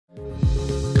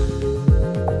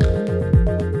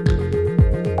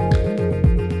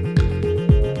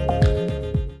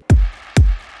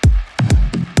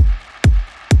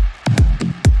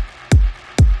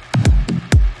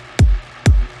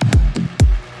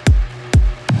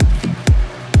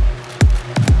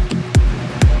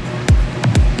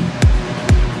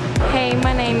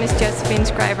Catherine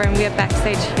Scriver, and we are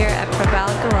backstage here at Prabal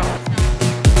Gurung.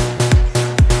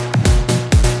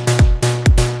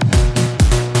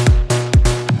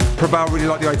 Prabal really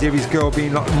liked the idea of his girl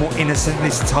being like more innocent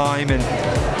this time, and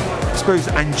I suppose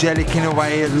angelic in a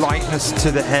way, a lightness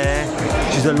to the hair.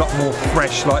 She's a lot more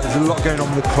fresh, like there's a lot going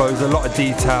on with the clothes, a lot of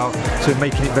detail, so we're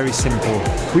making it very simple.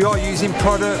 We are using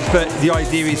product, but the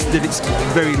idea is that it's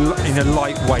very in a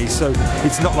light way, so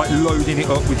it's not like loading it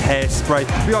up with hairspray.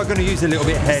 We are going to use a little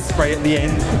bit of hairspray at the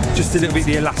end, just a little bit of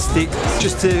the elastic,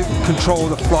 just to control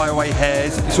the flyaway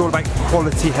hairs. It's all about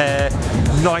quality hair,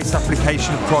 nice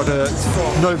application of product,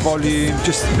 no volume,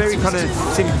 just very kind of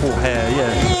simple hair,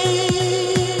 yeah.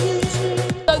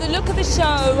 So the look of the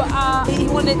show, he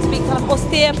wanted it to be kind of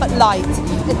austere but light,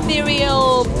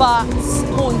 ethereal but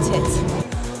haunted.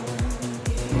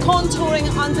 Contouring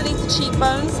underneath the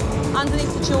cheekbones,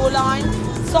 underneath the jawline,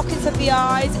 sockets of the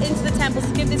eyes, into the temples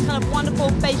to give this kind of wonderful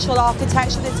facial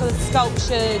architecture, this sort of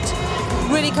sculptured,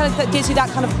 really kind of gives you that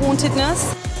kind of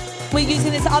hauntedness. We're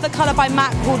using this other colour by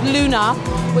MAC called Luna,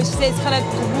 which is this kind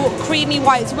of creamy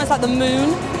white, it's almost like the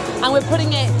moon. And we're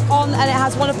putting it on, and it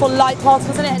has wonderful light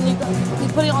particles in it, and you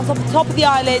put it on top of the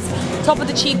eyelids, top of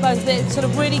the cheekbones, and it sort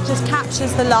of really just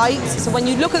captures the light. So when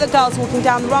you look at the girls walking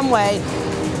down the runway,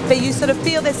 you sort of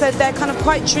feel this, they're kind of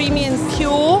quite dreamy and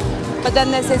pure, but then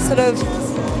there's this sort of,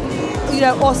 you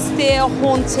know, austere,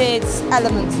 haunted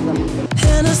element to them.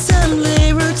 An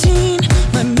assembly routine,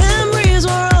 my memories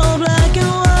were all black and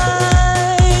white,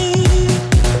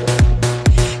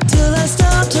 till I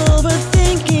stopped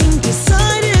overthinking,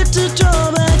 decided to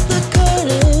draw back the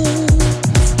curtains,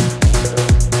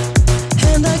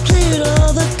 and I cleared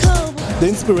all the cobwebs. The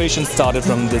inspiration started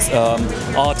from this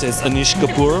artist Anish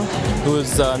Kapoor, who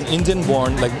is an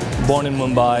Indian-born, born in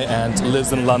Mumbai and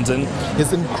lives in London.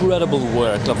 His incredible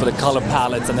work for the color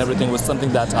palettes and everything was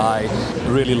something that I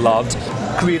really loved.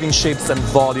 Creating shapes and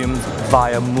volume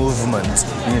via movement,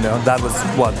 you know, that was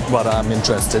what I'm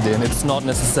interested in. It's not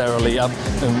necessarily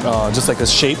just like a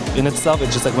shape in itself,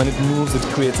 it's just like when it moves, it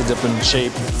creates a different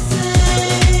shape.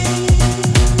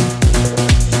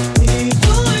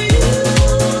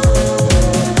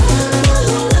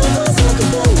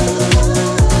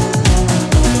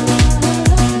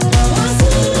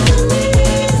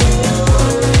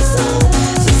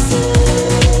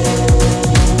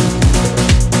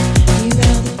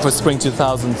 For spring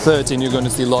 2013, you're going to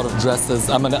see a lot of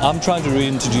dresses. I'm trying to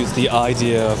reintroduce the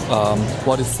idea of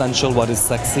what is sensual, what is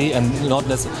sexy, and not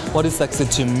necessarily what is sexy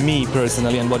to me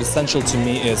personally, and what is sensual to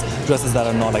me is dresses that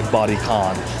are not like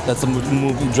bodycon. That's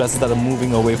dresses that are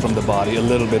moving away from the body a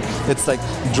little bit. It's like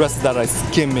dresses that are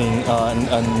skimming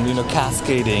and you know,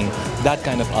 cascading, that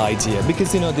kind of idea.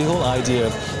 Because you know, the whole idea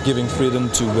of giving freedom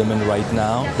to women right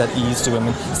now, that ease to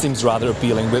women, seems rather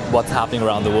appealing with what's happening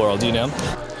around the world, you know.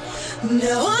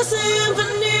 Now I say